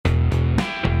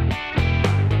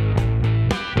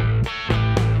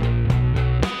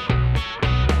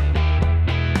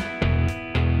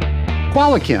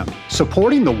Qualichem,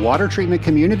 supporting the water treatment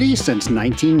community since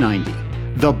 1990.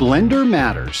 The blender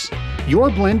matters. Your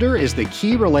blender is the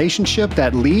key relationship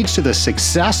that leads to the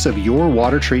success of your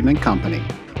water treatment company.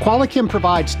 Qualichem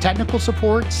provides technical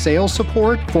support, sales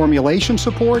support, formulation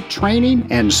support, training,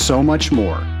 and so much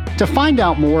more. To find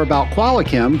out more about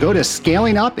Qualichem, go to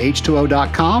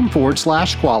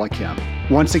scalinguph2o.com/Qualichem.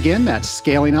 Once again, that's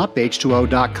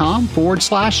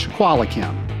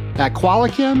scalinguph2o.com/Qualichem. At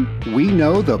Qualichem, we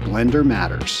know the blender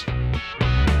matters.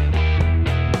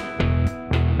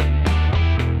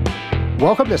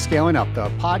 Welcome to Scaling Up, the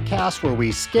podcast where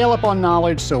we scale up on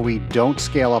knowledge so we don't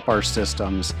scale up our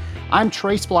systems. I'm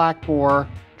Trace Blackmore,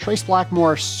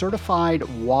 certified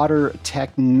water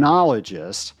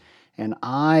technologist, and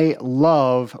I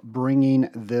love bringing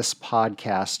this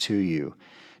podcast to you.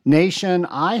 Nation,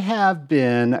 I have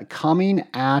been coming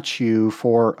at you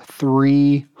for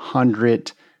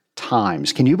 300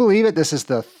 times. Can you believe it? This is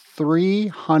the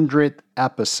 300th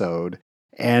episode.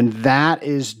 And that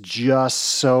is just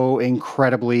so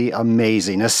incredibly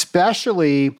amazing,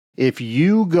 especially if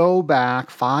you go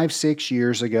back 5-6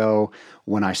 years ago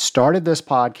when I started this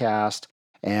podcast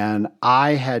and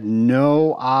I had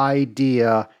no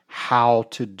idea how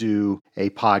to do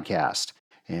a podcast.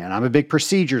 And I'm a big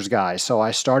procedures guy, so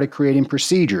I started creating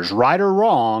procedures. Right or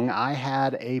wrong, I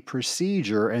had a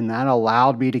procedure, and that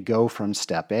allowed me to go from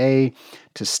step A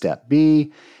to step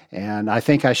B. And I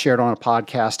think I shared on a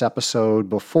podcast episode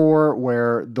before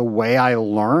where the way I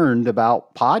learned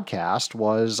about podcast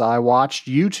was I watched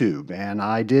YouTube and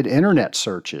I did internet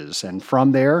searches. And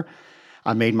from there,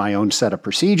 I made my own set of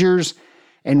procedures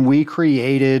and we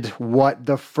created what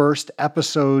the first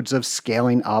episodes of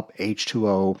Scaling Up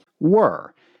H2O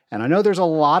were. And I know there's a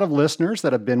lot of listeners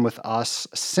that have been with us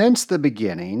since the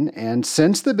beginning. And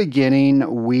since the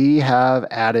beginning, we have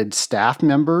added staff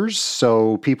members,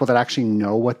 so people that actually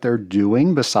know what they're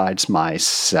doing besides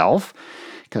myself,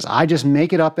 because I just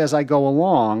make it up as I go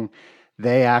along.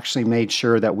 They actually made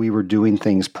sure that we were doing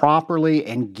things properly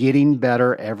and getting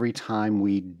better every time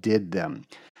we did them.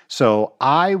 So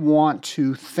I want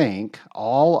to thank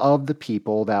all of the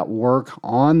people that work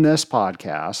on this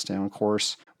podcast. And of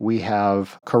course, we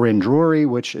have Corinne Drury,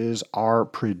 which is our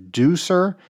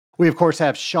producer. We, of course,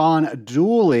 have Sean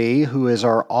Dooley, who is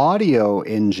our audio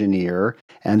engineer,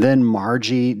 and then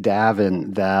Margie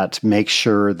Davin that makes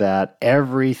sure that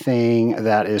everything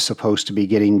that is supposed to be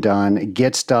getting done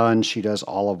gets done. She does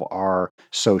all of our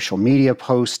social media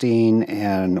posting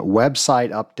and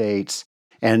website updates.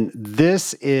 And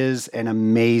this is an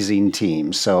amazing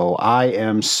team. So I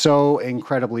am so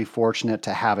incredibly fortunate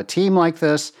to have a team like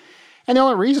this. And the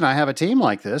only reason I have a team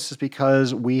like this is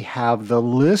because we have the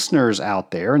listeners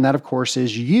out there. And that, of course,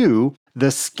 is you,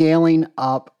 the Scaling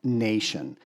Up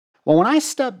Nation. Well, when I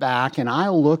step back and I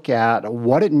look at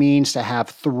what it means to have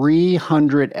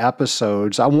 300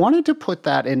 episodes, I wanted to put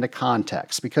that into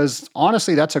context because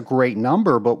honestly, that's a great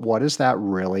number, but what does that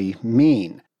really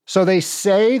mean? So they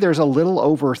say there's a little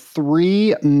over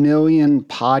 3 million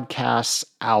podcasts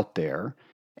out there,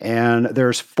 and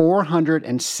there's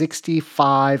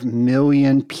 465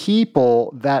 million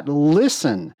people that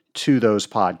listen to those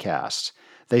podcasts.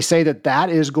 They say that that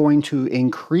is going to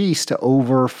increase to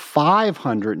over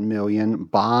 500 million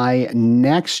by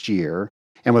next year.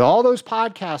 And with all those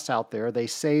podcasts out there, they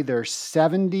say there's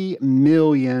 70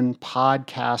 million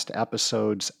podcast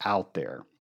episodes out there.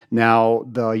 Now,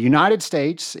 the United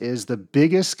States is the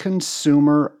biggest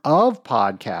consumer of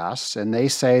podcasts, and they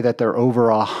say that there are over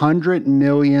 100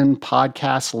 million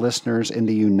podcast listeners in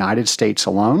the United States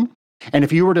alone. And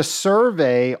if you were to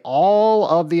survey all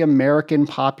of the American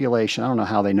population, I don't know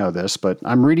how they know this, but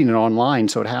I'm reading it online,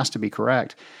 so it has to be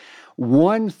correct.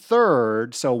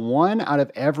 1/3, so 1 out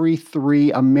of every 3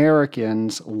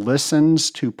 Americans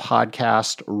listens to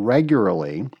podcasts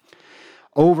regularly.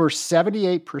 Over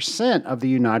 78% of the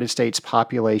United States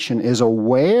population is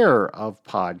aware of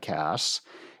podcasts,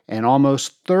 and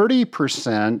almost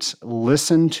 30%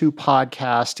 listen to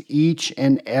podcasts each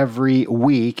and every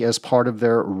week as part of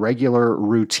their regular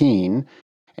routine.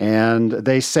 And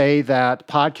they say that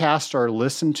podcasts are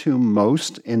listened to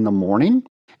most in the morning,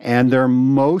 and they're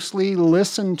mostly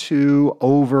listened to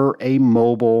over a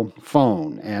mobile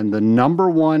phone. And the number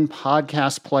one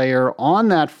podcast player on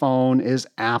that phone is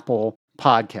Apple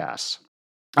Podcasts.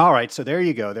 All right, so there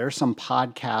you go. There's some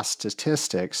podcast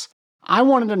statistics. I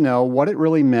wanted to know what it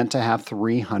really meant to have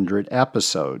 300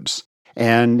 episodes.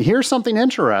 And here's something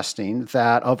interesting,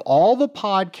 that of all the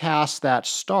podcasts that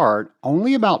start,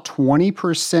 only about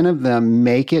 20% of them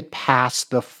make it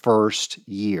past the first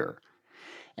year.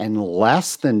 And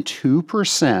less than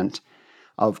 2%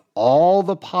 of all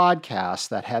the podcasts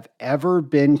that have ever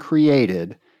been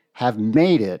created have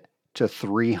made it to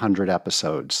 300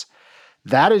 episodes.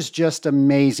 That is just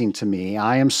amazing to me.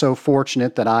 I am so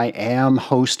fortunate that I am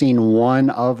hosting one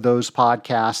of those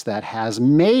podcasts that has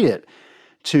made it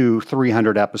to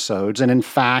 300 episodes. And in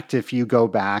fact, if you go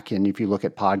back and if you look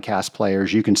at podcast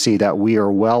players, you can see that we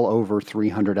are well over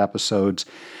 300 episodes.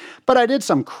 But I did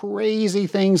some crazy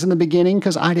things in the beginning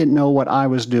because I didn't know what I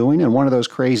was doing. And one of those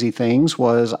crazy things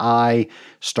was I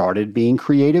started being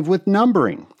creative with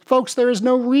numbering. Folks, there is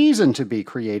no reason to be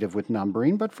creative with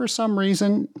numbering, but for some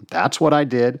reason, that's what I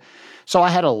did. So I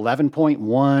had 11.1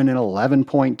 and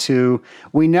 11.2.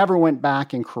 We never went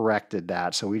back and corrected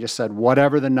that. So we just said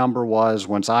whatever the number was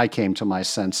once I came to my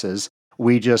senses,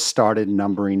 we just started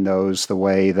numbering those the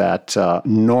way that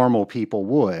normal people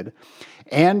would.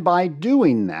 And by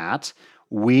doing that,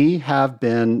 we have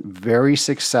been very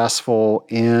successful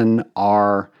in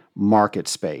our market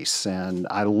space. And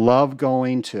I love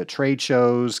going to trade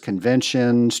shows,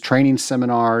 conventions, training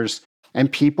seminars, and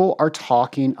people are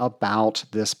talking about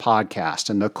this podcast.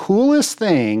 And the coolest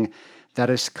thing that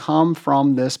has come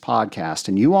from this podcast,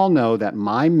 and you all know that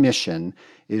my mission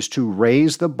is to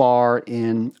raise the bar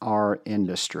in our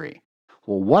industry.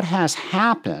 Well, what has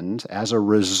happened as a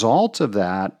result of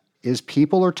that is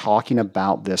people are talking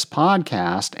about this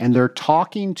podcast and they're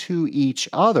talking to each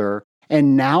other.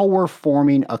 And now we're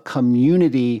forming a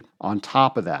community on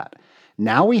top of that.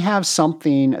 Now we have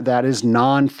something that is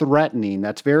non-threatening,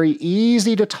 that's very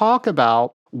easy to talk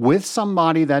about with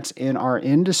somebody that's in our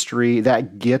industry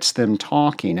that gets them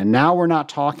talking. And now we're not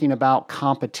talking about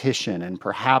competition. And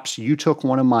perhaps you took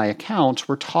one of my accounts.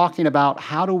 We're talking about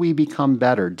how do we become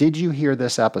better? Did you hear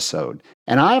this episode?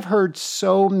 And I've heard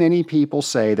so many people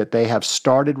say that they have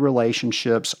started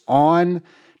relationships on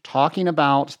talking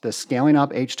about the Scaling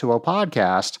Up H2O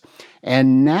podcast,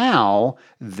 and now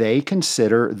they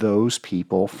consider those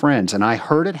people friends. And I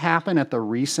heard it happen at the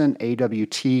recent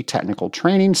AWT technical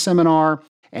training seminar,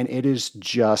 and it is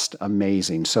just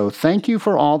amazing. So thank you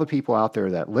for all the people out there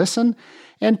that listen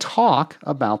and talk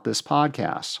about this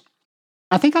podcast.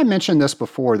 I think I mentioned this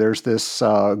before. There's this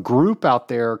group out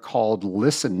there called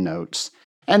Listen Notes,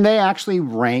 and they actually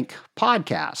rank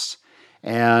podcasts.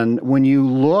 And when you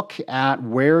look at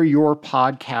where your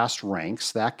podcast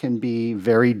ranks, that can be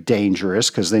very dangerous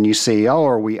because then you see, oh,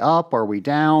 are we up? Are we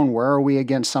down? Where are we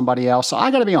against somebody else? So I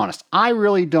got to be honest, I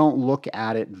really don't look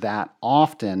at it that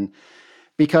often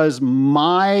because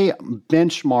my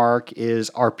benchmark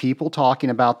is, are people talking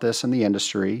about this in the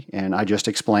industry? And I just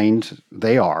explained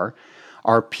they are.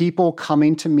 Are people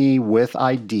coming to me with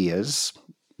ideas?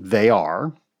 They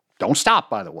are. Don't stop,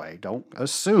 by the way. Don't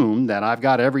assume that I've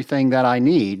got everything that I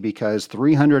need because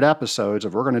 300 episodes,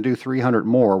 if we're going to do 300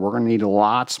 more, we're going to need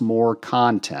lots more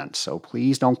content. So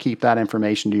please don't keep that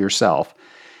information to yourself.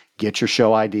 Get your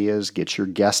show ideas, get your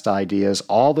guest ideas,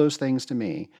 all those things to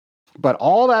me. But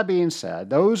all that being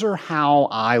said, those are how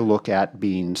I look at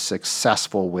being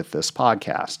successful with this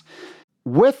podcast.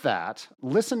 With that,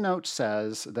 Listen Note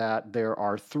says that there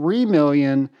are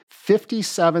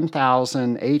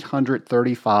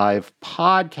 3,057,835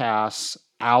 podcasts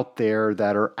out there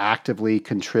that are actively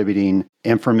contributing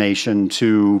information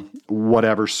to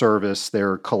whatever service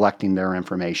they're collecting their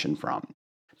information from.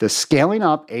 The Scaling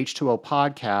Up H2O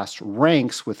podcast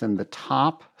ranks within the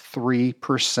top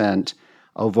 3%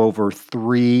 of over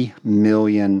 3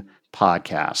 million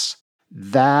podcasts.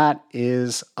 That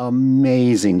is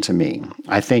amazing to me.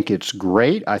 I think it's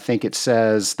great. I think it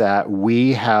says that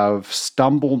we have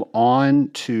stumbled on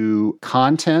to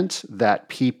content that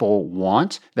people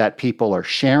want, that people are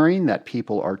sharing, that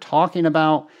people are talking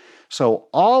about. So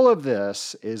all of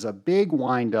this is a big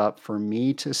wind-up for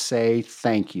me to say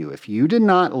thank you. If you did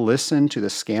not listen to the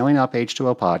Scaling Up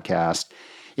H2O podcast,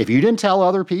 if you didn't tell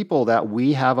other people that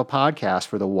we have a podcast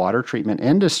for the water treatment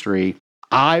industry,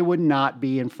 I would not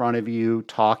be in front of you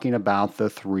talking about the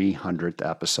 300th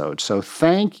episode. So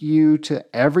thank you to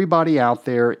everybody out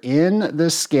there in the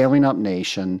Scaling Up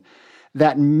Nation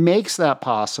that makes that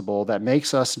possible, that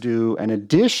makes us do an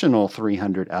additional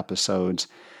 300 episodes.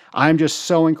 I'm just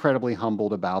so incredibly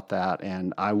humbled about that,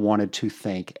 and I wanted to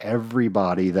thank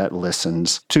everybody that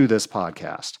listens to this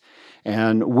podcast.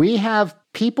 And we have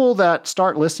people that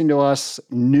start listening to us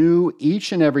new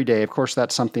each and every day. Of course,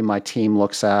 that's something my team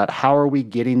looks at. How are we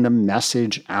getting the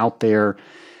message out there?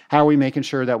 How are we making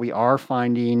sure that we are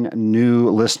finding new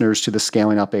listeners to the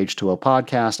Scaling Up H2O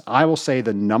podcast? I will say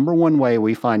the number one way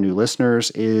we find new listeners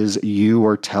is you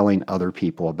are telling other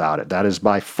people about it. That is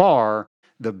by far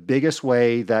the biggest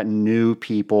way that new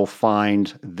people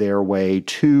find their way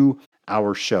to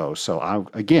our show. So I,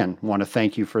 again, want to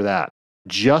thank you for that.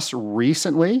 Just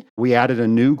recently, we added a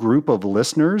new group of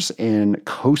listeners in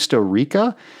Costa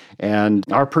Rica. And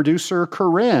our producer,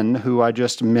 Corinne, who I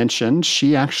just mentioned,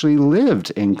 she actually lived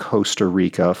in Costa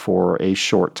Rica for a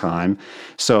short time.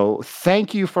 So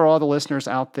thank you for all the listeners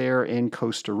out there in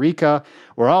Costa Rica.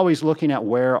 We're always looking at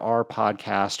where our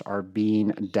podcasts are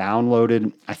being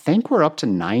downloaded. I think we're up to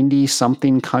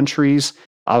 90-something countries.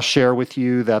 I'll share with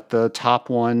you that the top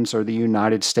ones are the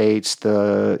United States,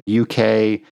 the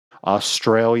UK,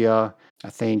 Australia,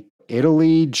 I think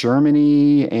Italy,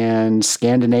 Germany, and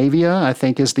Scandinavia, I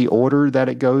think is the order that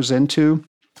it goes into.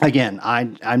 Again,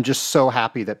 I'm just so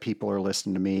happy that people are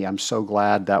listening to me. I'm so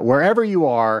glad that wherever you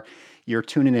are, you're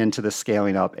tuning into the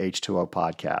Scaling Up H2O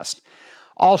podcast.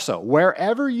 Also,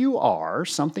 wherever you are,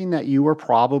 something that you are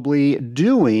probably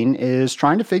doing is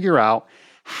trying to figure out,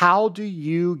 how do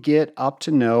you get up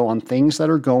to know on things that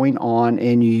are going on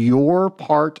in your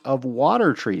part of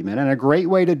water treatment? And a great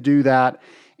way to do that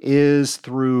is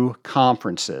through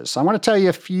conferences. So I want to tell you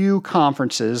a few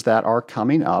conferences that are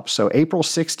coming up. So April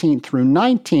 16th through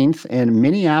 19th in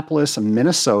Minneapolis,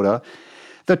 Minnesota,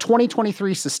 the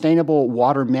 2023 Sustainable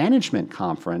Water Management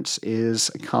Conference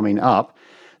is coming up.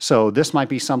 So this might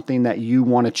be something that you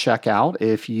want to check out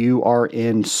if you are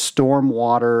in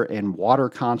stormwater and water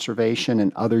conservation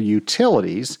and other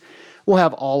utilities. We'll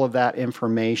have all of that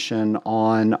information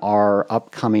on our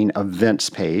upcoming events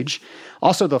page.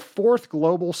 Also, the 4th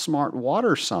Global Smart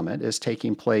Water Summit is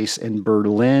taking place in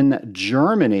Berlin,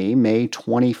 Germany, May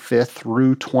 25th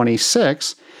through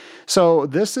 26th. So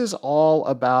this is all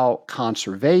about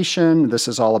conservation. This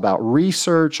is all about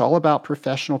research, all about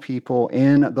professional people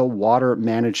in the water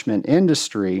management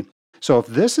industry. So if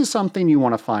this is something you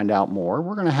want to find out more,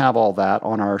 we're going to have all that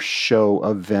on our show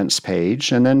events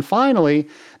page. And then finally,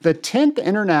 the 10th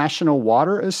International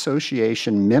Water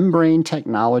Association Membrane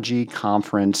Technology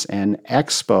Conference and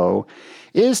Expo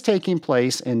is taking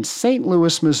place in St.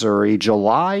 Louis, Missouri,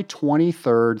 July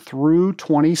 23rd through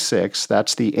 26th.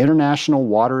 That's the International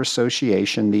Water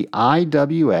Association, the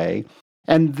IWA.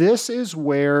 And this is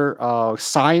where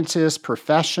scientists,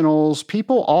 professionals,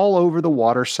 people all over the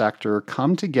water sector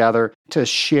come together to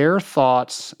share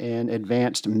thoughts in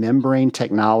advanced membrane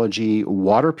technology,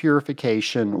 water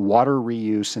purification, water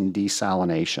reuse, and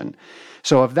desalination.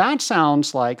 So if that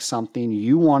sounds like something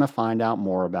you want to find out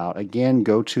more about, again,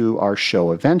 go to our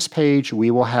show events page. We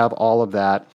will have all of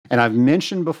that. And I've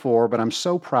mentioned before, but I'm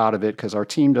so proud of it because our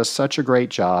team does such a great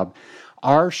job.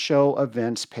 Our show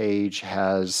events page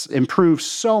has improved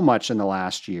so much in the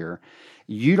last year.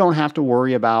 You don't have to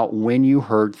worry about when you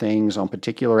heard things on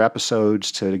particular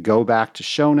episodes to go back to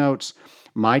show notes.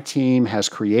 My team has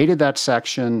created that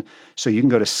section, so you can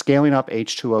go to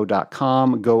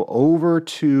scalinguph2o.com, go over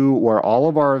to where all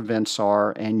of our events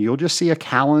are, and you'll just see a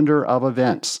calendar of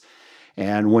events.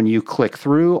 And when you click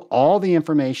through, all the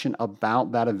information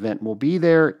about that event will be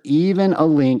there, even a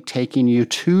link taking you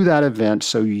to that event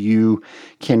so you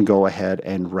can go ahead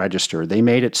and register. They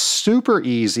made it super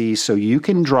easy so you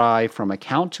can drive from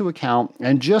account to account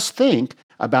and just think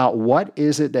about what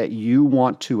is it that you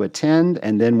want to attend.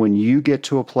 And then when you get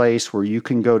to a place where you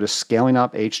can go to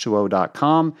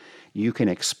scalinguph2o.com, you can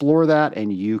explore that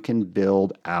and you can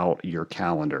build out your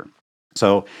calendar.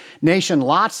 So, Nation,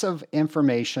 lots of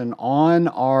information on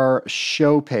our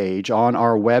show page, on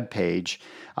our web page.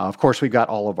 Of course, we've got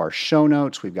all of our show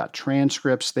notes. We've got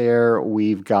transcripts there.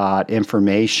 We've got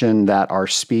information that our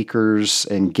speakers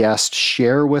and guests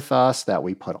share with us that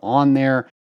we put on there.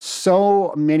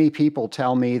 So many people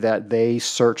tell me that they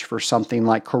search for something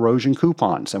like corrosion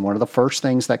coupons. And one of the first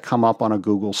things that come up on a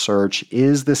Google search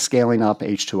is the Scaling Up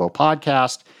H2O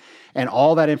podcast. And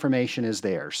all that information is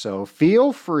there. So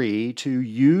feel free to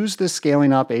use the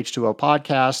Scaling Up H2O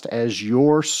podcast as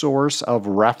your source of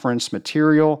reference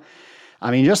material.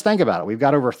 I mean, just think about it. We've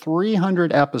got over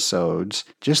 300 episodes.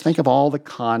 Just think of all the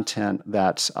content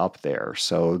that's up there.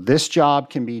 So this job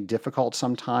can be difficult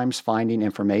sometimes, finding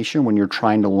information when you're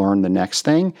trying to learn the next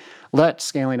thing. Let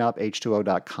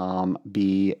scalinguph2o.com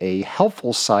be a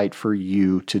helpful site for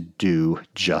you to do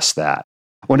just that.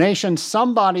 Well, Nation,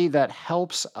 somebody that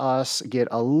helps us get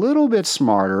a little bit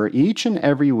smarter each and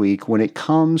every week when it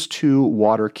comes to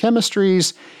water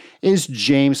chemistries is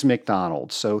James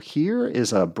McDonald. So here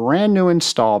is a brand new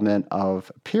installment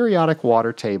of Periodic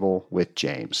Water Table with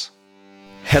James.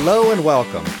 Hello and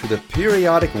welcome to the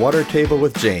Periodic Water Table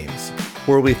with James,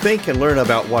 where we think and learn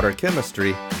about water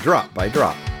chemistry drop by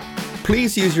drop.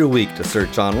 Please use your week to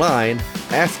search online,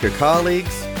 ask your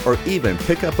colleagues, or even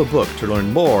pick up a book to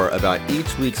learn more about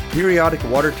each week's periodic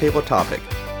water table topic.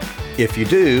 If you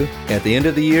do, at the end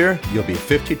of the year, you'll be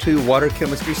 52 water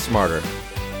chemistry smarter.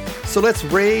 So let's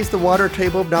raise the water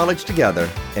table of knowledge together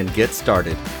and get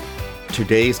started.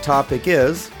 Today's topic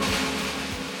is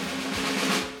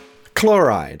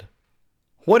chloride.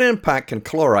 What impact can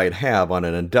chloride have on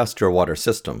an industrial water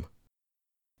system?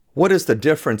 What is the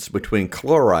difference between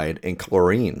chloride and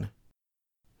chlorine?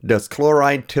 Does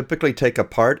chloride typically take a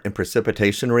part in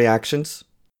precipitation reactions?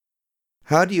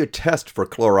 How do you test for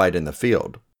chloride in the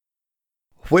field?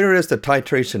 Where is the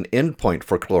titration endpoint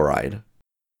for chloride?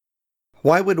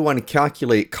 Why would one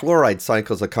calculate chloride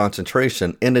cycles of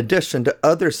concentration in addition to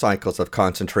other cycles of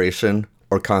concentration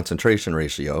or concentration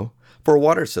ratio for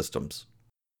water systems?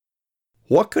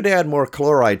 What could add more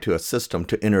chloride to a system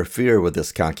to interfere with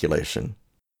this calculation?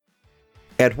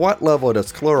 At what level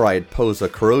does chloride pose a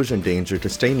corrosion danger to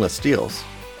stainless steels?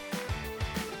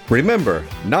 Remember,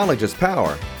 knowledge is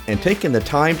power, and taking the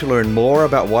time to learn more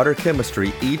about water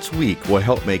chemistry each week will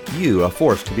help make you a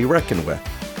force to be reckoned with.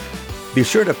 Be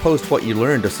sure to post what you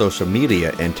learned to social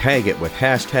media and tag it with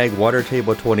hashtag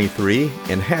WaterTable23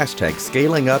 and hashtag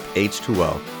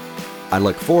ScalingUpH2O. I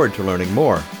look forward to learning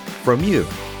more from you.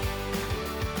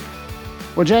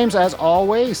 Well, James, as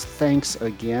always, thanks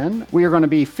again. We are going to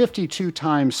be 52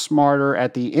 times smarter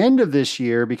at the end of this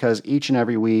year because each and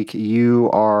every week you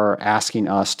are asking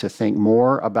us to think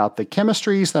more about the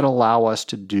chemistries that allow us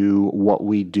to do what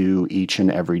we do each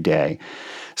and every day.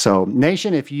 So,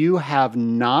 Nation, if you have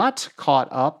not caught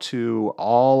up to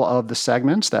all of the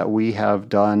segments that we have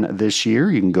done this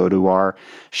year, you can go to our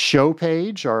show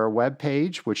page, our web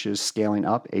page, which is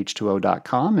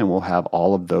scalinguph2o.com, and we'll have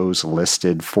all of those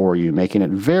listed for you, making it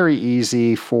very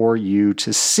easy for you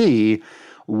to see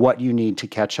what you need to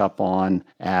catch up on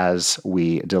as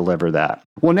we deliver that.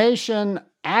 Well, Nation,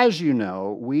 as you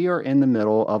know, we are in the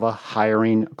middle of a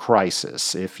hiring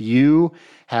crisis. If you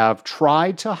have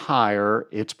tried to hire,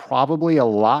 it's probably a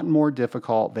lot more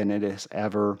difficult than it has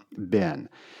ever been.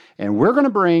 And we're going to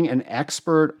bring an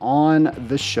expert on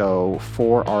the show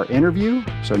for our interview.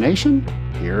 So, Nation,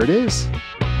 here it is.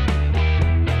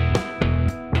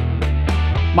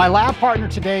 My lab partner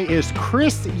today is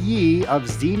Chris Yee of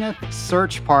Zenith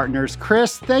Search Partners.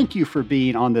 Chris, thank you for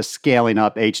being on the Scaling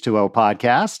Up H2O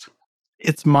podcast.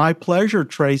 It's my pleasure,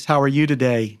 Trace. How are you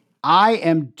today? I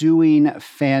am doing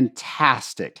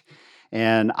fantastic.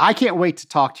 And I can't wait to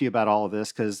talk to you about all of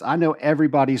this because I know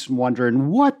everybody's wondering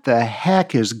what the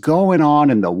heck is going on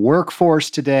in the workforce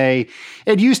today.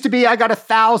 It used to be I got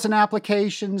 1,000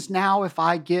 applications. Now if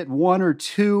I get one or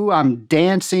two, I'm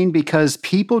dancing because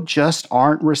people just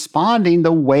aren't responding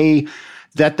the way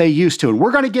that they used to. And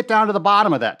we're going to get down to the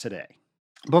bottom of that today.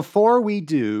 Before we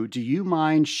do you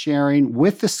mind sharing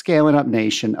with the Scaling Up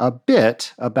Nation a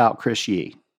bit about Chris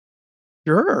Yee?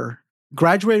 Sure.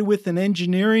 Graduated with an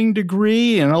engineering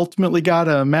degree and ultimately got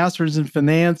a master's in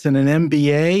finance and an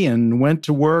MBA and went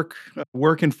to work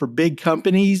working for big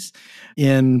companies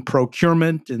in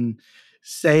procurement and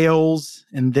sales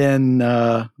and then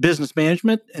business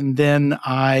management. And then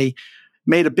I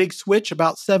made a big switch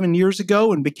about 7 years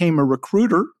ago and became a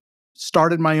recruiter.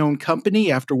 Started my own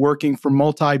company after working for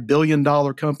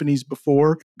multi-billion-dollar companies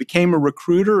before, became a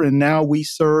recruiter, and now we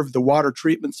serve the water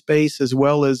treatment space as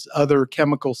well as other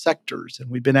chemical sectors.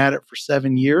 And we've been at it for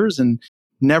 7 years and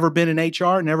never been in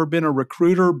HR, never been a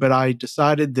recruiter, but I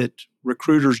decided that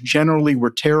recruiters generally were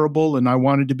terrible, and I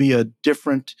wanted to be a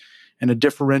different and a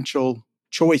differential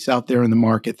choice out there in the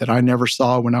market that I never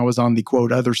saw when I was on the,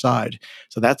 quote, other side.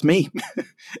 So that's me.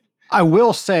 I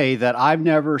will say that I've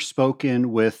never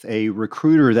spoken with a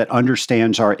recruiter that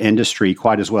understands our industry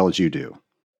quite as well as you do.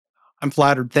 I'm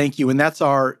flattered. Thank you. And that's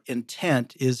our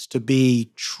intent, is to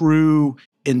be true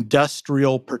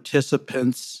industrial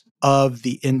participants of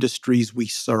the industries we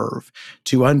serve,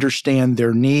 to understand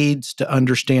their needs, to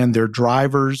understand their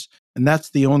drivers. And that's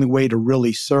the only way to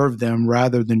really serve them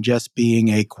rather than just being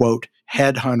a, quote,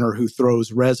 headhunter who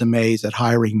throws resumes at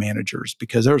hiring managers,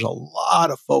 because there's a lot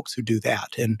of folks who do that.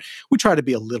 And we try to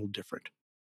be a little different.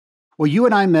 Well, you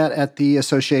and I met at the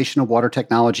Association of Water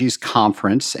Technologies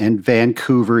conference in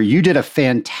Vancouver. You did a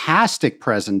fantastic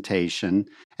presentation.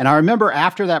 And I remember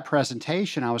after that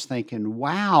presentation, I was thinking,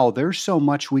 wow, there's so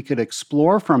much we could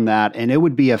explore from that. And it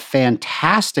would be a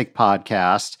fantastic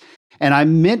podcast. And I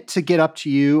meant to get up to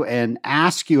you and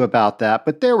ask you about that,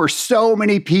 but there were so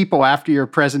many people after your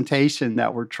presentation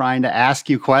that were trying to ask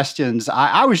you questions.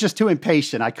 I was just too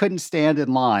impatient. I couldn't stand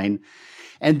in line.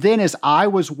 And then as I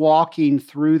was walking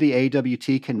through the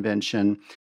AWT convention,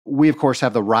 we, of course,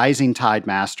 have the Rising Tide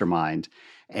Mastermind.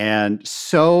 And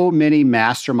so many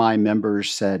mastermind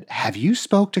members said, have you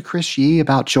spoke to Chris Yee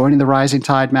about joining the Rising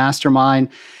Tide Mastermind?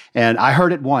 And I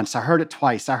heard it once, I heard it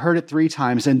twice, I heard it 3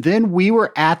 times. And then we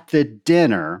were at the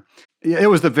dinner. It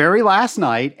was the very last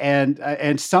night,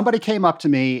 and somebody came up to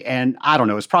me, and I don't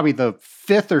know, it was probably the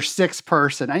fifth or sixth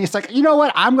person. And he's like, you know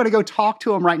what? I'm going to go talk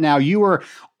to him right now. You were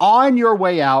on your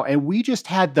way out, and we just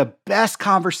had the best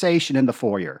conversation in the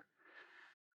foyer.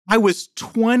 I was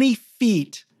 20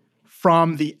 feet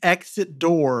from the exit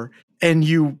door, and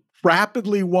you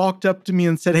rapidly walked up to me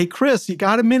and said, hey, Chris, you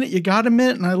got a minute? You got a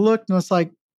minute? And I looked and I was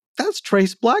like, that's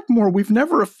Trace Blackmore. We've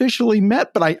never officially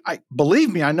met, but I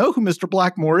believe me, I know who Mr.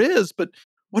 Blackmore is, but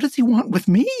what does he want with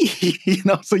me?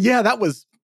 So yeah, that was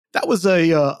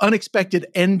a unexpected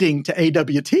ending to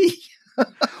AWT.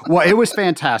 Well, it was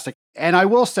fantastic. And I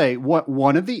will say,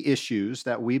 one of the issues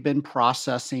that we've been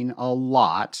processing a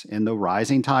lot in the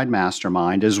Rising Tide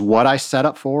Mastermind is what I set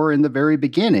up for in the very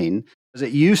beginning.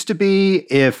 It used to be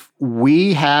if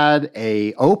we had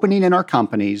an opening in our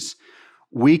companies,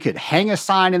 we could hang a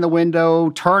sign in the window,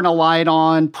 turn a light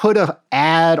on, put an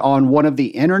ad on one of the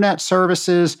internet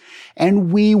services,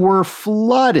 and we were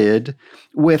flooded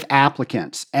with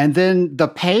applicants. And then the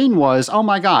pain was, oh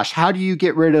my gosh, how do you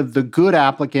get rid of the good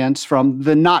applicants from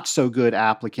the not so good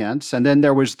applicants? And then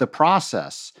there was the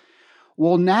process.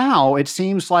 Well, now it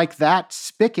seems like that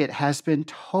spigot has been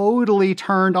totally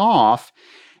turned off.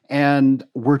 And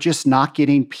we're just not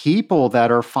getting people that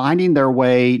are finding their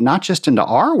way, not just into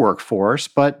our workforce,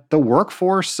 but the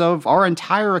workforce of our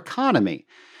entire economy.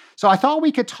 So I thought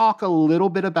we could talk a little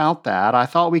bit about that. I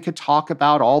thought we could talk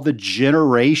about all the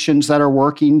generations that are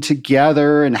working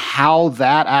together and how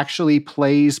that actually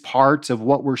plays parts of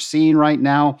what we're seeing right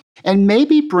now, and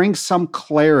maybe bring some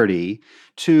clarity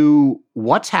to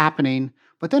what's happening,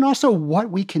 but then also what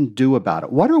we can do about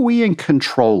it. What are we in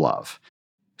control of?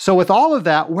 So with all of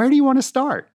that, where do you want to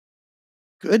start?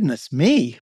 Goodness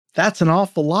me, that's an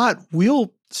awful lot.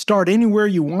 We'll start anywhere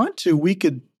you want to. We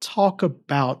could talk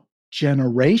about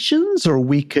generations, or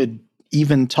we could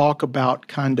even talk about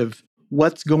kind of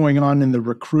what's going on in the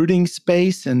recruiting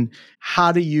space and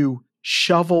how do you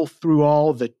shovel through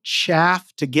all the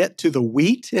chaff to get to the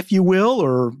wheat, if you will,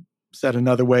 or said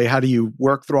another way, how do you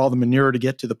work through all the manure to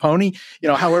get to the pony?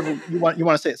 However you want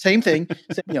to say it. Same thing,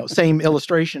 same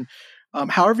illustration.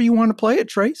 However you want to play it,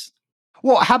 Trace.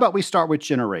 Well, how about we start with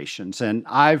generations? And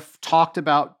I've talked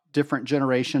about different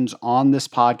generations on this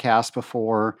podcast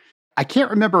before. I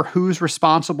can't remember who's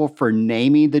responsible for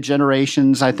naming the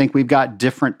generations. I think we've got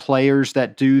different players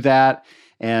that do that.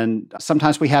 And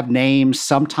sometimes we have names,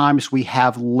 sometimes we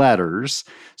have letters.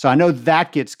 So I know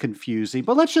that gets confusing,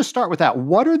 but let's just start with that.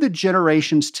 What are the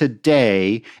generations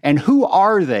today, and who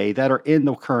are they that are in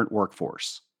the current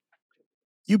workforce?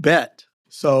 You bet.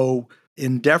 So,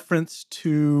 in deference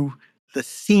to the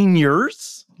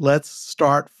seniors, let's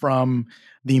start from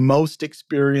the most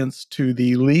experienced to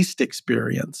the least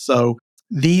experienced. So,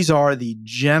 these are the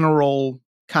general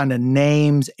kind of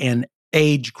names and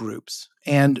age groups.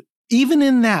 And even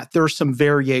in that, there's some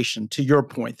variation. To your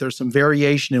point, there's some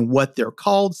variation in what they're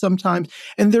called sometimes.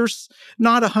 And there's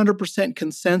not 100%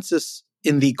 consensus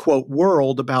in the quote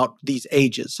world about these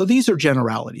ages. So, these are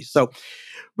generalities. So,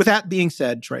 with that being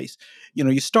said, Trace,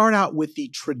 you start out with the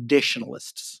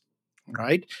traditionalists,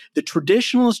 right? The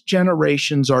traditionalist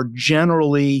generations are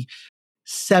generally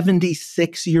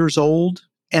 76 years old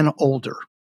and older.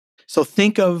 So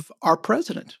think of our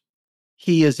president.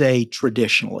 He is a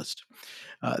traditionalist.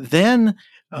 Then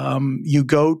you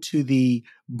go to the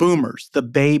boomers, the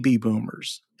baby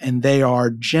boomers, and they are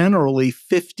generally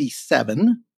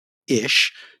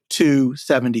 57-ish to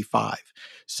 75.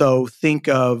 So think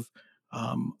of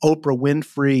Oprah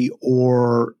Winfrey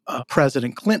or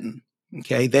President Clinton.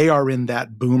 Okay, they are in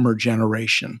that boomer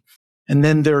generation. And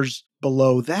then there's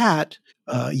below that,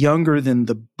 younger than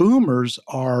the boomers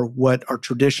are what are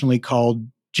traditionally called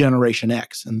Generation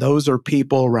X. And those are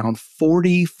people around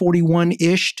 40,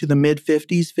 41-ish to the mid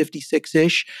 50s,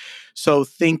 56-ish. So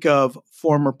think of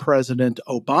former President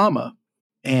Obama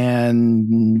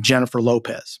and Jennifer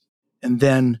Lopez. And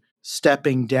then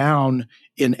stepping down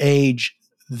in age,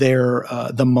 they're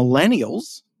the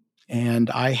millennials, and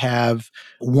I have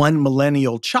one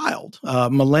millennial child.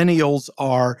 Millennials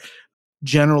are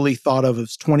generally thought of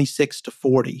as 26 to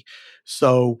 40.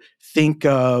 So think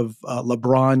of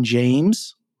LeBron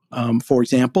James, for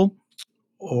example,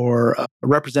 or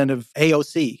Representative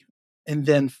AOC. And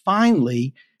then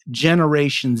finally,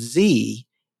 Generation Z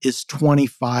is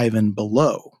 25 and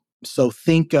below. So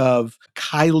think of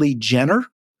Kylie Jenner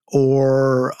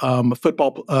or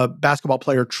basketball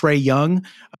player, Trae Young,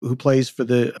 who plays for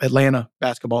the Atlanta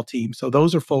basketball team. So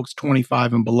those are folks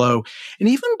 25 and below. And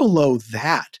even below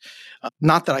that,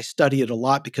 not that I study it a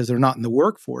lot because they're not in the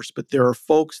workforce, but there are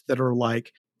folks that are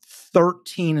like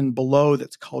 13 and below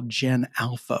that's called Gen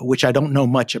Alpha, which I don't know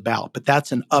much about, but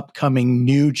that's an upcoming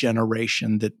new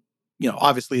generation that,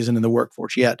 obviously isn't in the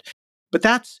workforce yet. But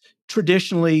that's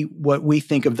traditionally what we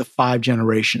think of the 5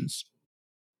 generations.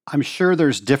 I'm sure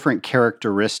there's different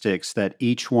characteristics that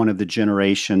each one of the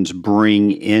generations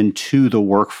bring into the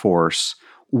workforce.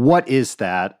 What is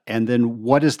that? And then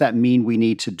what does that mean we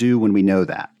need to do when we know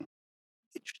that?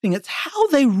 Interesting. It's how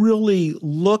they really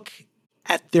look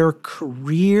at their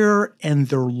career and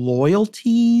their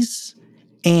loyalties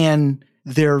and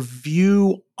their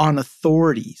view on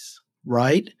authorities,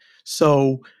 right?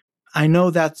 So I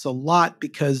know that's a lot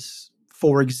because,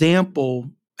 for example,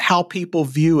 how people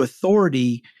view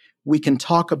authority, we can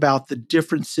talk about the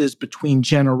differences between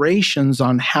generations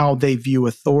on how they view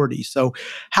authority. So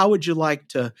how would you like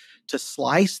to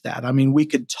slice that? I mean, we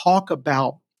could talk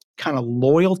about kind of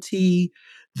loyalty,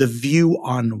 the view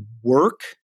on work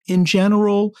in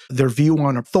general, their view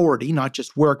on authority, not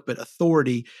just work, but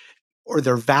authority, or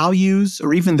their values,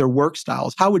 or even their work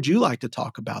styles. How would you like to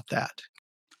talk about that?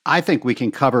 I think we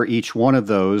can cover each one of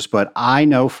those, but I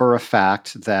know for a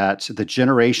fact that the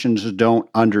generations don't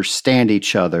understand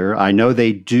each other. I know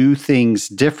they do things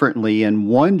differently, and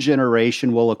one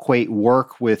generation will equate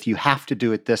work with you have to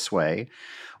do it this way,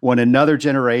 when another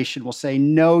generation will say,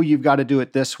 no, you've got to do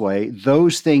it this way.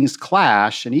 Those things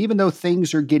clash, and even though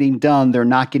things are getting done, they're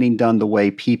not getting done the way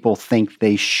people think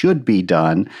they should be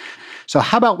done. So,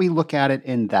 how about we look at it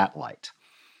in that light?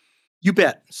 You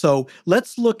bet. So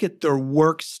let's look at their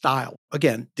work style.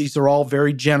 Again, these are all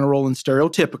very general and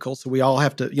stereotypical. So we all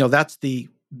have to, that's the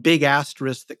big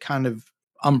asterisk that kind of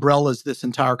umbrellas this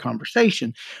entire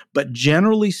conversation. But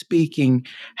generally speaking,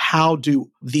 how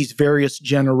do these various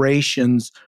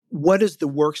generations, what is the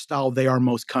work style they are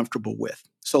most comfortable with?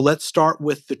 So let's start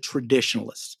with the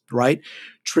traditionalists, right?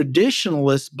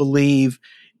 Traditionalists believe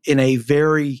in a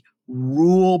very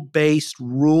rule-based,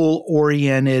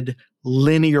 rule-oriented,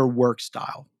 linear work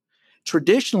style.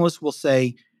 Traditionalists will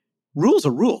say rules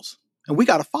are rules and we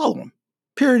got to follow them.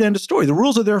 Period. End of story. The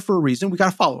rules are there for a reason. We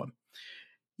got to follow them.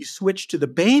 You switch to the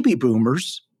baby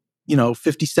boomers,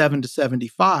 57 to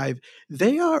 75,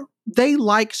 they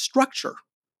like structure.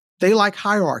 They like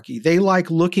hierarchy. They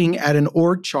like looking at an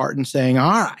org chart and saying,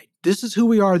 all right, this is who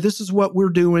we are. This is what we're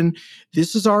doing.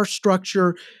 This is our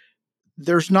structure.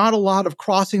 There's not a lot of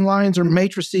crossing lines or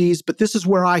matrices, but this is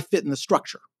where I fit in the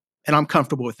structure. And I'm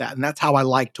comfortable with that. And that's how I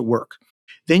like to work.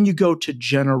 Then you go to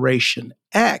Generation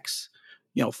X,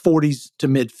 40s to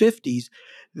mid 50s.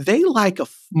 They like a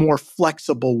more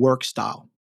flexible work style.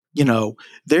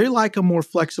 They like a more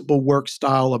flexible work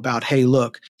style about, hey,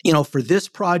 look, for this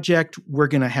project, we're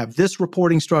going to have this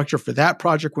reporting structure. For that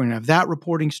project, we're going to have that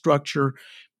reporting structure.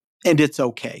 And it's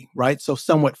okay, right? So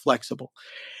somewhat flexible.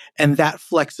 And that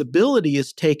flexibility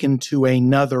is taken to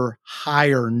another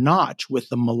higher notch with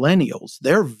the millennials.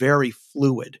 They're very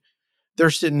fluid. They're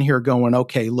sitting here going,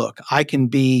 okay, look, I can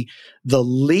be the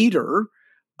leader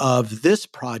of this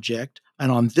project.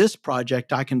 And on this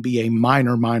project, I can be a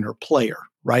minor player,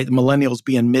 right? The millennials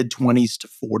being mid 20s to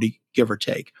 40, give or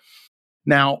take.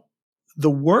 Now,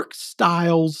 the work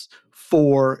styles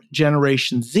for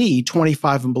Generation Z,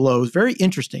 25 and below, is very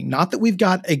interesting. Not that we've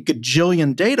got a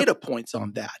gajillion data points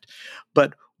on that,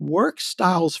 but work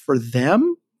styles for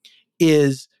them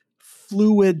is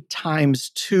fluid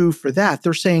 ×2 for that.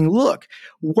 They're saying, look,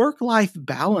 work-life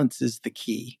balance is the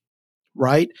key,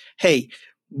 right? Hey,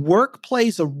 work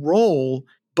plays a role,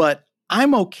 but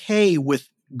I'm okay with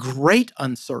great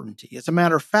uncertainty. As a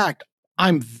matter of fact,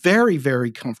 I'm very,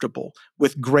 very comfortable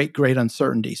with great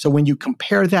uncertainty. So when you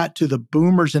compare that to the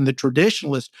boomers and the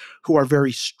traditionalists who are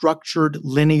very structured,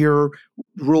 linear,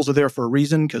 rules are there for a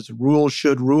reason because rules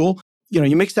should rule.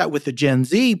 You mix that with the Gen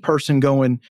Z person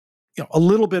going, a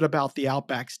little bit about the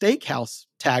Outback Steakhouse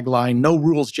tagline, no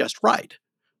rules, just right?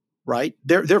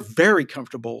 They're very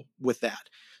comfortable with that.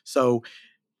 So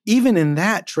even in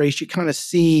that, Trace, you kind of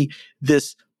see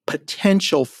this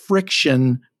potential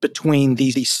friction between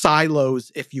these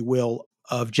silos, if you will,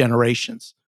 of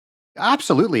generations.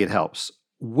 Absolutely, it helps.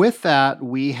 With that,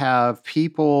 we have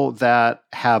people that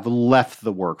have left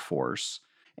the workforce.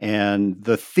 And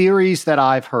the theories that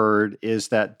I've heard is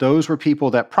that those were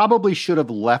people that probably should have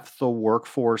left the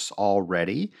workforce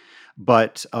already,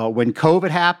 But when COVID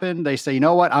happened, they say, you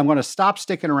know what, I'm going to stop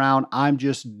sticking around. I'm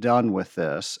just done with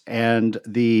this. And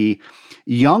the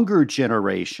younger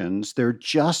generations, there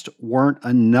just weren't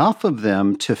enough of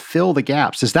them to fill the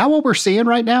gaps. Is that what we're seeing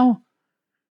right now?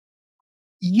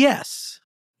 Yes.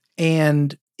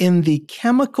 And in the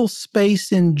chemical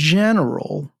space in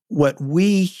general, what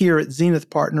we here at Zenith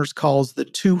Partners calls the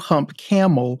two-hump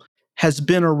camel has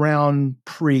been around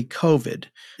pre-COVID.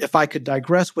 If I could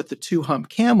digress what the two-hump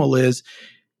camel is,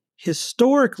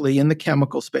 historically in the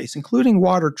chemical space, including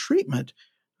water treatment,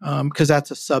 because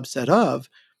that's a subset of,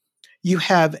 you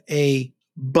have a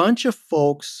bunch of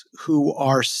folks who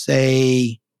are,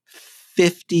 say,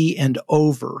 50 and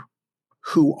over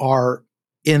who are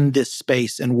in this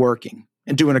space and working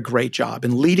and doing a great job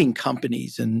and leading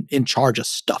companies and in charge of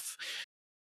stuff.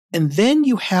 And then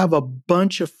you have a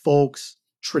bunch of folks,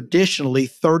 traditionally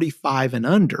 35 and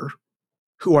under,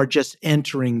 who are just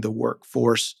entering the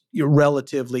workforce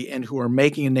relatively and who are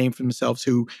making a name for themselves,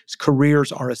 whose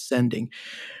careers are ascending.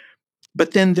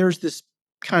 But then there's this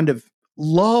kind of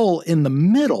lull in the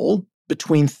middle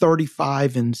between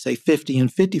 35 and say 50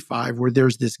 and 55 where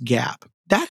there's this gap.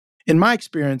 That, in my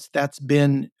experience, that's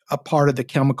been a part of the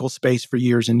chemical space for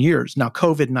years and years. Now,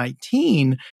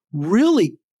 COVID-19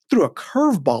 really threw a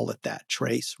curveball at that,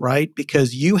 Trace, right?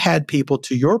 Because you had people,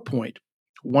 to your point,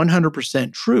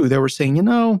 100% true. They were saying,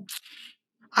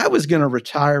 I was going to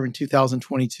retire in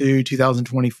 2022,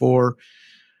 2024.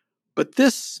 But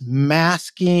this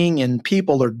masking and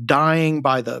people are dying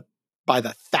by the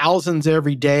thousands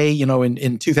every day,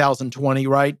 in 2020,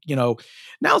 right?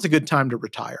 Now's a good time to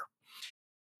retire.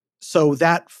 So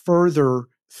that further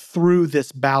threw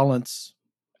this balance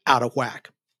out of whack.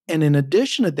 And in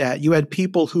addition to that, you had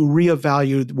people who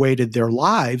reevaluated their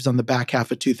lives on the back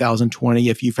half of 2020.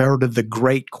 If you've heard of the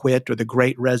Great Quit or the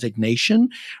Great Resignation,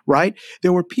 right?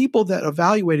 There were people that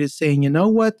evaluated saying, you know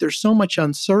what, there's so much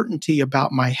uncertainty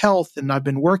about my health, and I've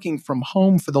been working from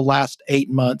home for the last 8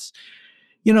 months.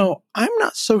 I'm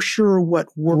not so sure what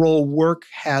role work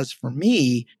has for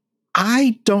me.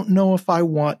 I don't know if I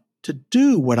want to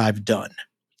do what I've done.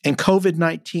 And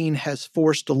COVID-19 has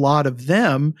forced a lot of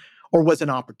them, or was an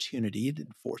opportunity, it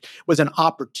didn't force, was an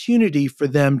opportunity for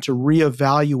them to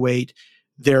reevaluate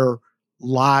their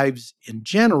lives in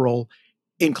general,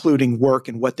 including work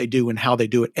and what they do and how they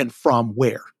do it and from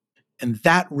where. And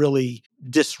that really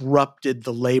disrupted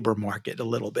the labor market a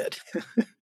little bit.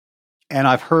 And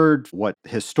I've heard what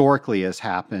historically has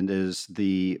happened is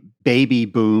the baby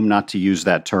boom, not to use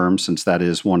that term since that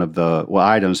is one of the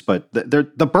items, but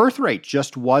the birth rate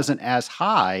just wasn't as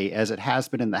high as it has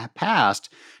been in the past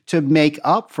to make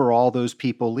up for all those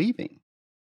people leaving.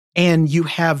 And you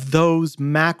have those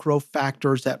macro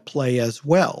factors at play as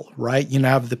well, right? You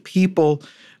have the people.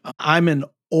 I'm an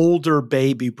older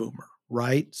baby boomer,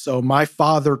 right? So my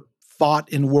father fought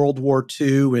in World War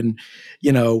II. And,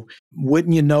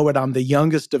 wouldn't you know it, I'm the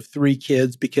youngest of three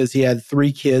kids because he had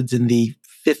three kids in the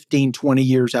 15, 20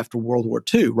 years after World War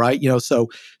II, right? So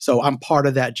I'm part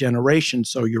of that generation.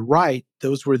 So you're right.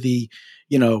 Those were the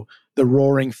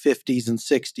roaring 50s and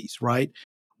 60s, right?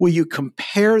 Well, you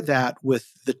compare that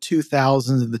with the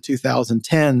 2000s and the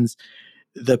 2010s,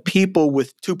 the people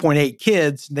with 2.8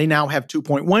 kids, they now have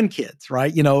 2.1 kids,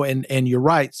 right? And you're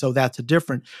right. So that's a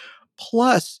different.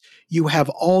 Plus, you have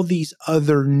all these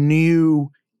other new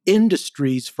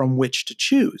industries from which to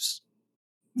choose.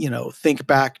 Think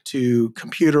back to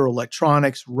computer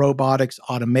electronics, robotics,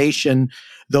 automation,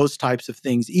 those types of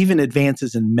things, even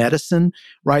advances in medicine,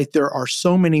 right? There are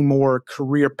so many more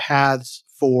career paths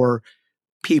for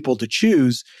people to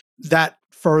choose. That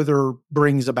further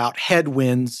brings about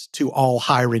headwinds to all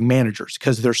hiring managers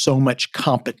because there's so much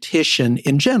competition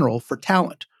in general for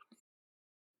talent.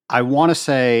 I want to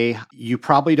say you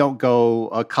probably don't go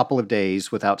a couple of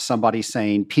days without somebody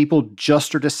saying people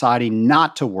just are deciding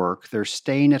not to work. They're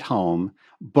staying at home.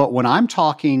 But when I'm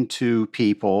talking to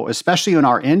people, especially in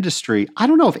our industry, I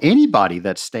don't know of anybody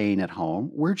that's staying at home.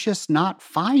 We're just not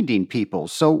finding people.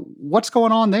 So what's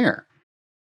going on there?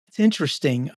 It's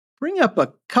interesting. Bring up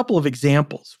a couple of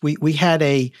examples. We had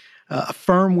a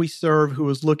firm we serve who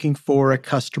was looking for a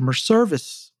customer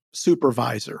service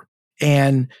supervisor.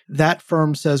 And that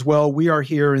firm says, well, we are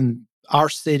here in our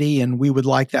city and we would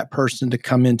like that person to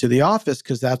come into the office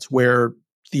because that's where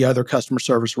the other customer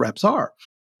service reps are.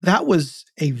 That was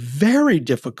a very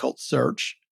difficult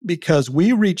search because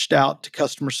we reached out to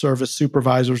customer service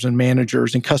supervisors and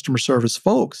managers and customer service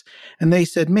folks. And they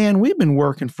said, man, we've been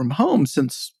working from home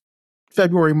since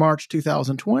February, March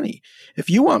 2020. If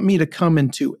you want me to come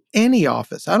into any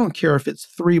office, I don't care if it's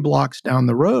 3 blocks down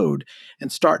the road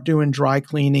and start doing dry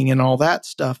cleaning and all that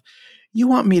stuff, you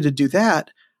want me to do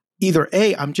that, either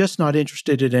A, I'm just not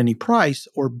interested at any price,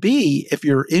 or B, if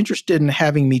you're interested in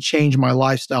having me change my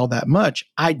lifestyle that much,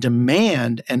 I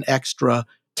demand an extra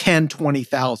 10,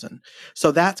 20,000.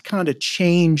 So that's kind of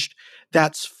changed.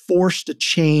 That's forced a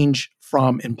change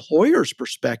from employers'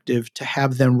 perspective to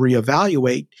have them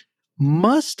reevaluate,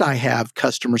 must I have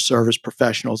customer service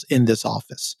professionals in this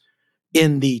office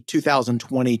in the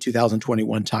 2020,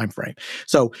 2021 timeframe?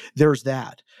 So there's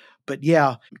that. But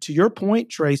yeah, to your point,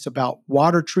 Trace, about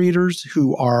water treaters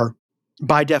who are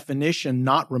by definition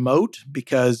not remote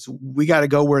because we got to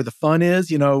go where the fun is,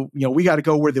 we got to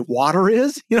go where the water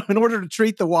is, in order to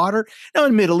treat the water. Now,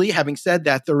 admittedly, having said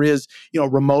that, there is,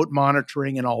 remote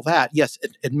monitoring and all that. Yes,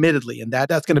 admittedly, and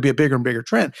that's going to be a bigger and bigger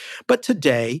trend. But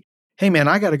today, hey man,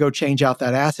 I got to go change out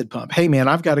that acid pump. Hey man,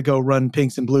 I've got to go run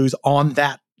pinks and blues on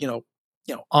that,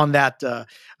 on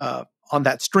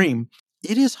that stream.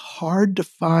 It is hard to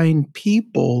find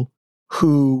people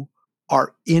who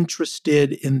are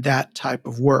interested in that type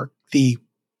of work. The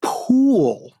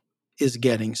pool is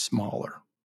getting smaller.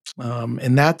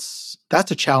 And that's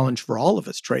a challenge for all of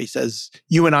us, Trace, as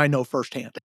you and I know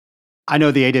firsthand. I know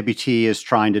the AWT is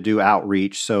trying to do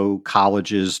outreach so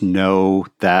colleges know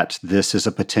that this is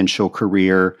a potential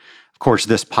career. Of course,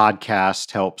 this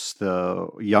podcast helps the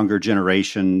younger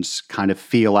generations kind of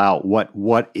feel out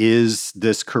what is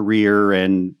this career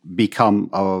and become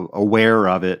aware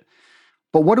of it.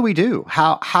 But what do we do?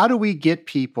 How do we get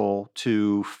people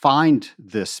to find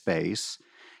this space?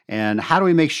 And how do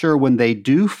we make sure when they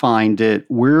do find it,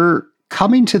 we're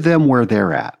coming to them where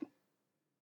they're at?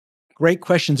 Great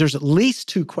questions. There's at least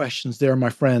two questions there, my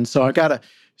friend. So I got to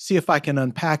see if I can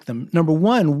unpack them. Number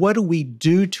one, what do we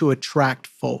do to attract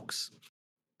folks?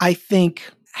 I think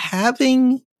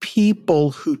having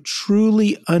people who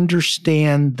truly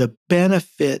understand the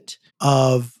benefit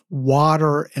of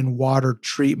water and water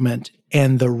treatment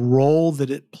and the role that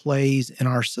it plays in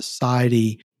our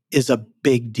society is a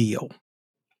big deal.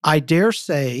 I dare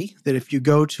say that if you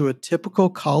go to a typical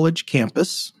college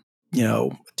campus,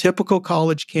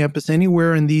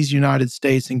 anywhere in these United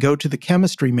States and go to the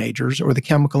chemistry majors or the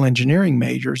chemical engineering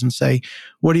majors and say,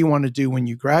 what do you want to do when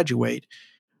you graduate?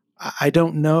 I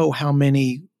don't know how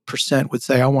many percent would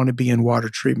say, I want to be in water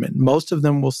treatment. Most of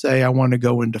them will say, I want to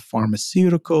go into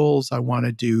pharmaceuticals. I want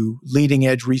to do leading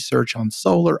edge research on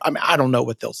solar. I mean, I don't know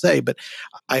what they'll say, but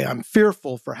I'm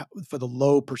fearful for the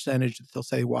low percentage that they'll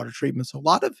say water treatment. So a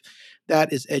lot of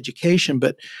that is education.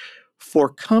 But for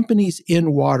companies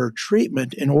in water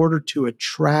treatment, in order to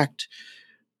attract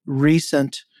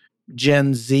recent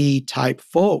Gen Z type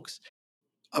folks,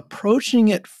 approaching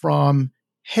it from,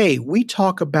 hey, we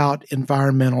talk about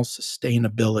environmental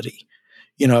sustainability.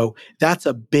 That's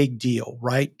a big deal,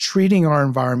 right? Treating our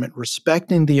environment,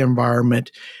 respecting the environment,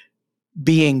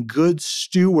 being good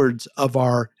stewards of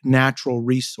our natural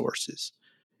resources.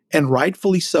 And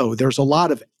rightfully so. There's a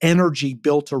lot of energy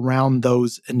built around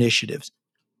those initiatives.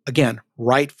 Again,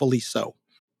 rightfully so.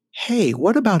 Hey,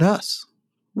 what about us?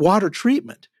 Water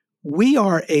treatment.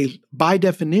 By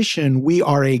definition, we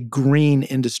are a green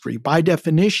industry. By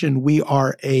definition, we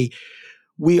are a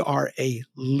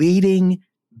leading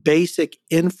basic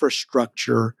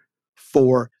infrastructure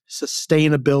for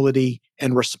sustainability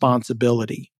and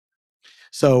responsibility.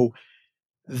 So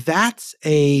that's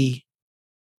a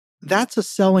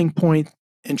selling point.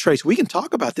 And Trace, we can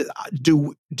talk about this.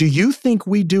 Do you think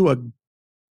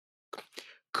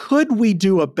could we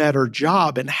do a better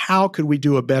job, and how could we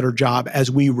do a better job as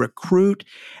we recruit,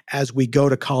 as we go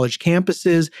to college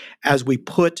campuses, as we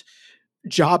put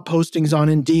job postings on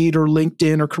Indeed or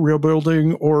LinkedIn or Career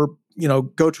Building, or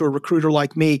go to a recruiter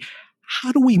like me?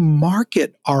 How do we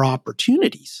market our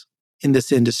opportunities in this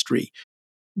industry?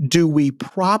 Do we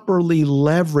properly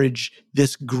leverage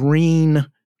this green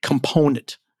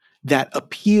component that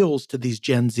appeals to these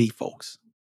Gen Z folks?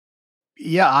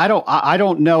 Yeah, I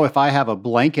don't know if I have a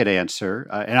blanket answer,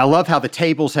 and I love how the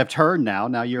tables have turned now.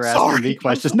 Now you're asking me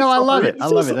questions. No, I love it. I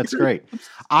love it. That's great.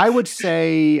 I would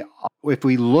say if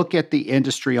we look at the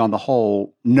industry on the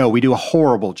whole, no, we do a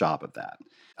horrible job of that.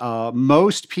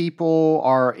 Most people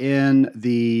are in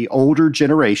the older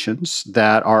generations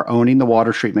that are owning the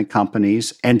water treatment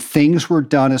companies, and things were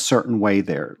done a certain way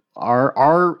there.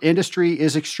 Our industry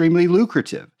is extremely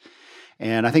lucrative.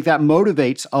 And I think that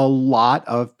motivates a lot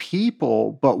of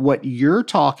people. But what you're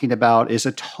talking about is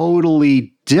a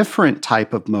totally different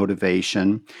type of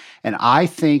motivation. And I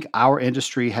think our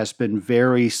industry has been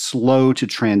very slow to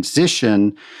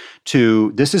transition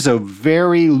to this is a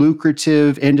very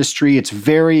lucrative industry. It's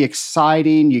very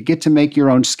exciting. You get to make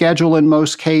your own schedule in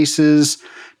most cases,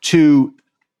 to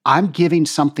I'm giving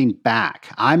something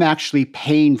back. I'm actually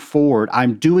paying forward.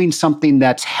 I'm doing something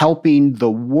that's helping the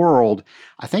world.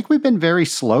 I think we've been very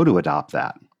slow to adopt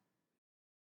that.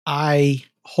 I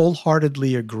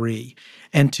wholeheartedly agree.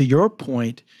 And to your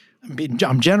point,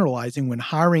 I'm generalizing when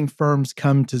hiring firms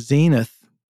come to Zenith,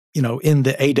 in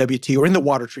the AWT or in the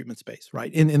water treatment space,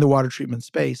 right? In the water treatment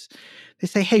space, they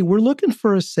say, hey, we're looking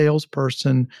for a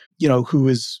salesperson, who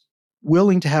is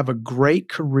willing to have a great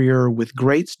career with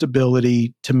great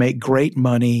stability, to make great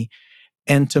money,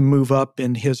 and to move up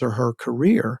in his or her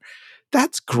career.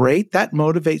 That's great. That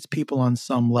motivates people on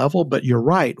some level, but you're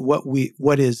right.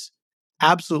 What is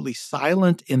absolutely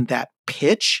silent in that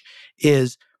pitch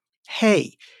is,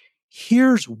 hey,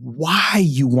 here's why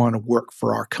you want to work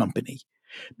for our company.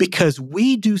 Because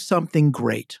we do something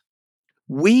great.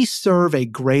 We serve a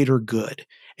greater good,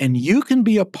 and you can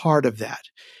be a part of that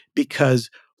because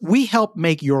we help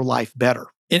make your life better.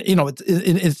 It's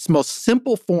in its most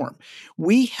simple form.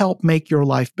 We help make your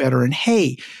life better. And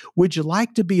hey, would you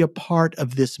like to be a part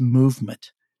of this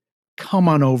movement? Come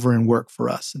on over and work for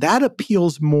us. That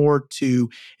appeals more to,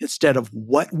 instead of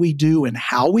what we do and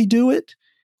how we do it,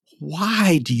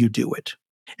 why do you do it?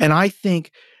 And I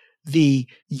think the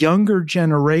younger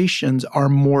generations are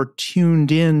more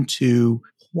tuned into,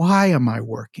 why am I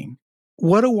working?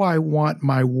 What do I want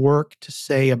my work to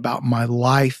say about my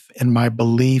life and my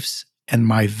beliefs and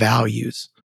my values?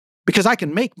 Because I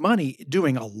can make money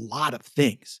doing a lot of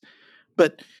things,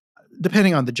 but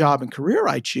depending on the job and career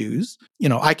I choose,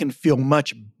 I can feel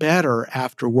much better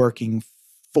after working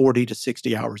 40 to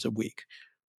 60 hours a week.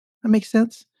 That makes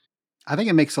sense? I think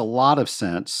it makes a lot of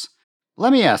sense.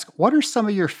 Let me ask, what are some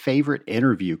of your favorite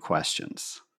interview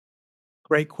questions?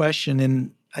 Great question.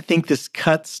 And I think this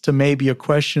cuts to maybe a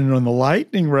question on the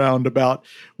lightning round about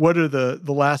what are the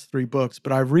last three books.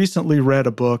 But I've recently read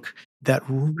a book that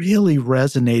really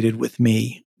resonated with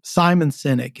me. Simon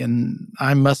Sinek, and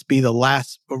I must be the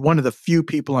last or one of the few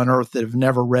people on earth that have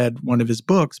never read one of his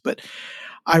books. But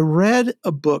I read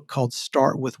a book called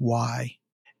Start With Why.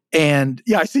 And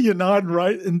yeah, I see you nodding,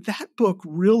 right? And that book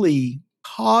really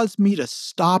caused me to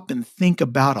stop and think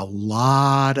about a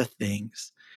lot of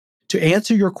things. To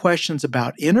answer your questions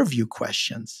about interview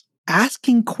questions,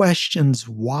 asking questions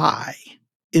why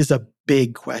is a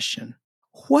big question.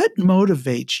 What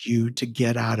motivates you to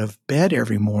get out of bed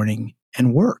every morning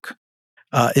and work?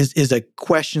 Is a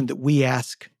question that we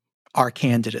ask our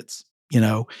candidates,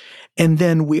 And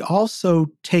then we also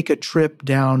take a trip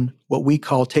down what we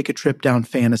call take a trip down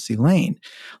fantasy lane.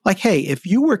 Like, hey, if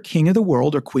you were king of the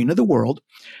world or queen of the world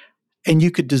and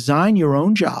you could design your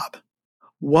own job,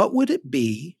 what would it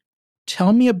be?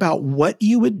 Tell me about what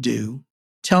you would do.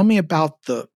 Tell me about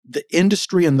the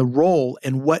industry and the role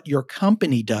and what your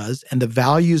company does and the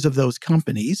values of those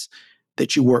companies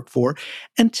that you work for.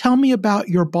 And tell me about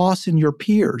your boss and your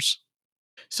peers.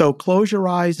 So close your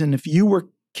eyes. And if you were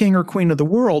king or queen of the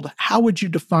world, how would you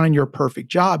define your perfect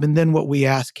job? And then what we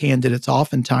ask candidates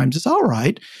oftentimes is, all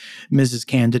right, Mrs.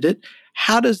 Candidate,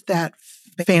 how does that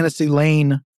fantasy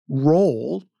lane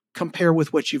role compare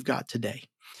with what you've got today?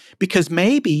 Because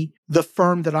maybe the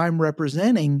firm that I'm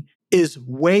representing is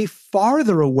way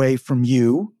farther away from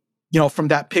you, from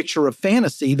that picture of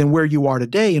fantasy than where you are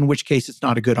today, in which case it's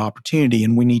not a good opportunity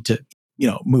and we need to,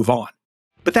 move on.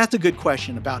 But that's a good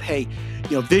question about, hey,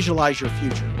 visualize your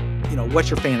future. What's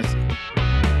your fantasy?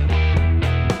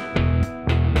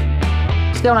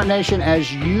 Scale Up Nation,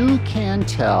 as you can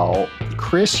tell,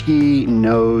 Chris Yee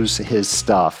knows his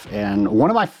stuff. And one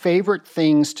of my favorite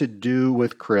things to do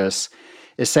with Chris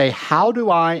is say, how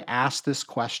do I ask this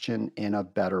question in a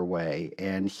better way?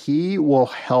 And he will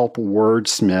help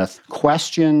wordsmith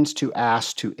questions to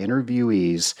ask to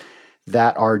interviewees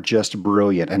that are just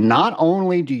brilliant. And not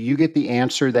only do you get the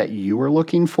answer that you are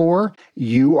looking for,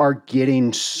 you are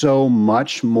getting so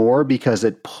much more because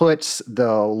it puts the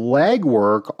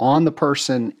legwork on the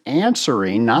person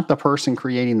answering, not the person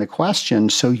creating the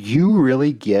question. So you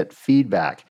really get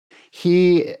feedback.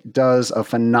 He does a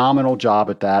phenomenal job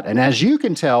at that. And as you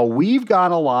can tell, we've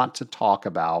got a lot to talk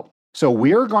about. So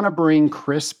we're going to bring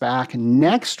Chris back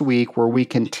next week where we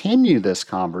continue this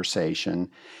conversation.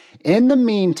 In the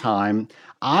meantime,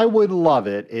 I would love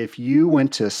it if you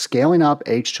went to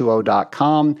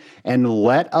scalinguph2o.com and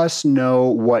let us know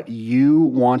what you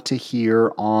want to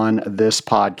hear on this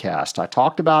podcast. I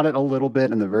talked about it a little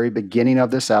bit in the very beginning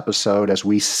of this episode as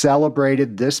we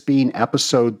celebrated this being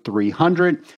episode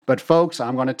 300. But folks,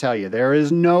 I'm going to tell you, there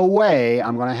is no way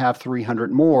I'm going to have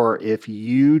 300 more if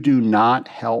you do not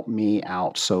help me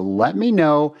out. So let me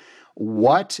know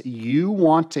what you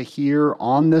want to hear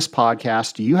on this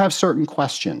podcast. Do you have certain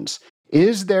questions?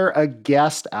 Is there a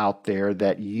guest out there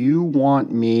that you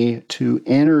want me to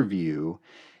interview?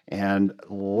 And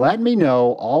let me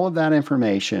know all of that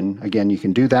information. Again, you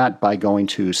can do that by going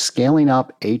to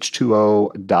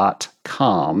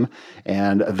scalinguph2o.com,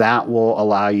 and that will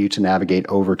allow you to navigate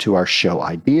over to our show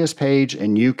ideas page,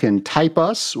 and you can type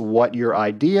us what your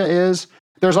idea is.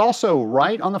 There's also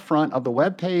right on the front of the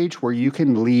webpage where you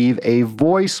can leave a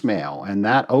voicemail, and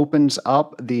that opens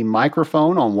up the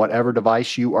microphone on whatever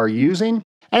device you are using,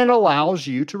 and it allows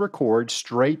you to record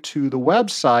straight to the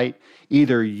website,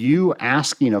 either you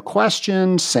asking a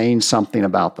question, saying something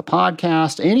about the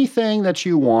podcast, anything that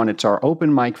you want. It's our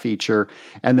open mic feature,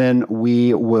 and then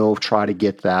we will try to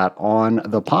get that on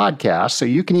the podcast so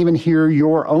you can even hear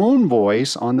your own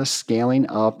voice on the Scaling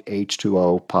Up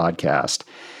H2O podcast.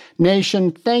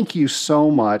 Nation, thank you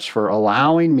so much for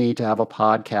allowing me to have a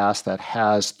podcast that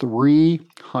has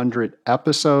 300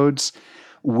 episodes.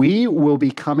 We will be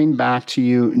coming back to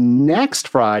you next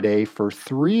Friday for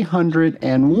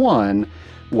 301,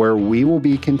 where we will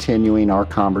be continuing our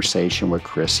conversation with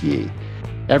Chris Yee.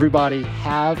 Everybody,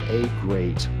 have a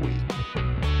great week.